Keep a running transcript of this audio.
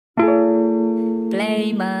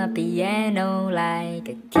play my piano like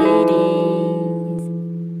a kiddies.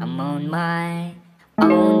 I'm on my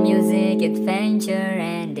own music adventure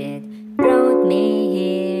and it brought me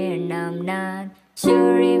here, and I'm not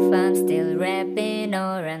sure if I'm still rapping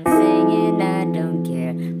or I'm singing, I don't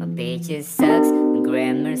care. My pitch just sucks, my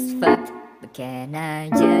grammar's fucked, but can I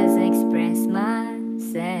just express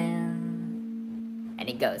myself? And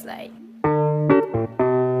it goes like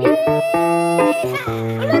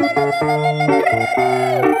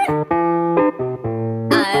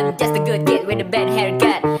I'm just a good kid with a bad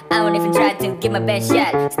haircut. I won't even try to give my best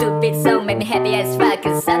shot. Stupid song make me happy as fuck,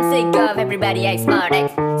 cause I'm sick of everybody act smart.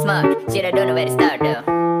 Shit, I don't know where to start though.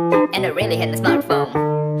 And I really had my smartphone.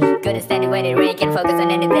 Couldn't stand it when it rained, can't focus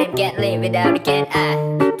on anything, can't live without it, can I?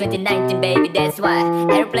 2019 baby, that's why.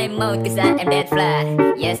 Airplane mode, cause I am that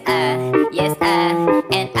fly. Yes I,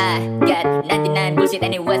 and I got 99 bullshit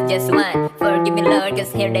and it was just one. Forgive me Lord,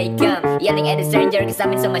 cause here they come, yelling at a stranger cause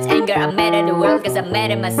I'm in so much anger. I'm mad at the world cause I'm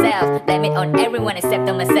mad at myself. Blame it on everyone except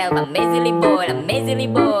on myself. I'm easily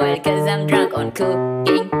bored, cause I'm drunk on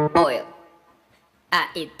cooking oil. I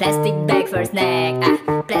eat plastic bag for snack,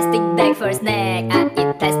 plastic bag for snack. I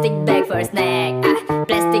eat plastic bag for snack,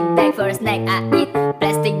 plastic bag for snack. I eat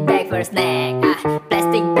plastic bag for snack,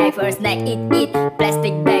 plastic bag for snack. Eat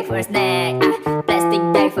plastic bag for snack, plastic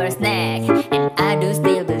bag for snack. And I do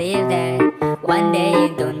still believe that one day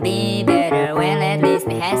it gon' be better. Well, at least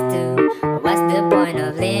it has to. What's the point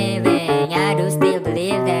of living? I do still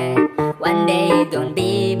believe that one day it gon'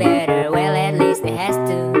 be better. Well, at least it has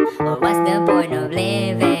to. Or what's the point of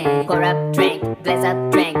living? Pour up, drink, glass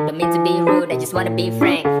up, drink. Don't mean to be rude, I just wanna be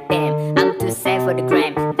frank. Damn, I'm too sad for the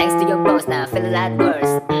gram. Thanks to your boss, now I feel a lot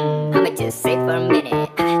worse. I'ma just sit for a minute.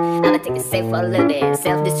 I'ma take a sip for a little bit.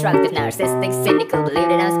 Self-destructive, narcissistic, cynical. Believe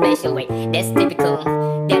that I'm special, wait, that's typical.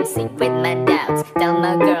 Dancing with my doubts. Tell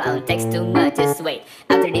my girl I don't text too much, just wait.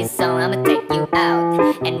 After this song, I'ma take you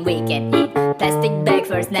out and we can eat plastic bag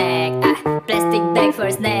for snack, plastic bag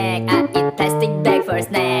for snack. I eat plastic bag for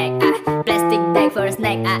snack, plastic bag for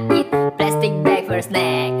snack. I eat plastic bag for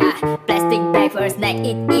snack, plastic bag for snack.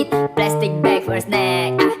 Eat plastic bag for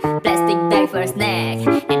snack, plastic bag for snack.